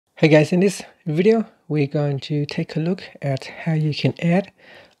Hey guys, in this video, we're going to take a look at how you can add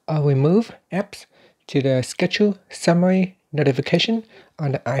or remove apps to the schedule summary notification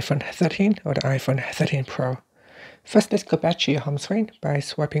on the iPhone 13 or the iPhone 13 Pro. First, let's go back to your home screen by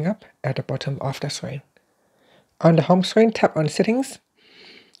swiping up at the bottom of the screen. On the home screen, tap on Settings.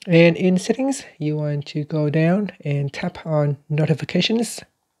 And in Settings, you want to go down and tap on Notifications.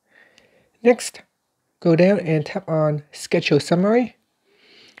 Next, go down and tap on Schedule Summary.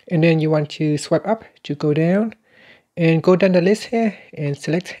 And then you want to swipe up to go down and go down the list here and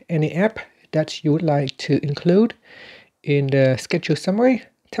select any app that you would like to include in the schedule summary.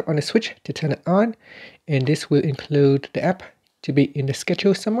 Tap on the switch to turn it on, and this will include the app to be in the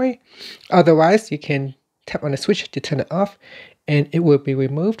schedule summary. Otherwise, you can tap on the switch to turn it off and it will be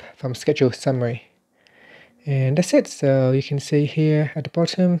removed from schedule summary. And that's it. So you can see here at the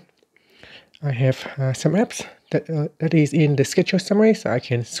bottom, I have some apps that is in the schedule summary, so I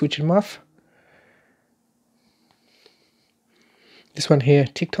can switch them off. This one here,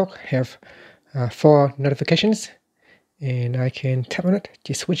 TikTok, have 4 notifications, and I can tap on it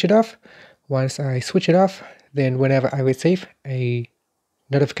to switch it off. Once I switch it off, then whenever I receive a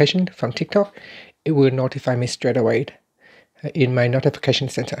notification from TikTok, it will notify me straight away in my notification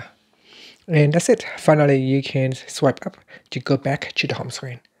center. And that's it. Finally, you can swipe up to go back to the home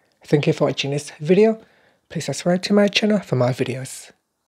screen. Thank you for watching this video. Please subscribe to my channel for more videos.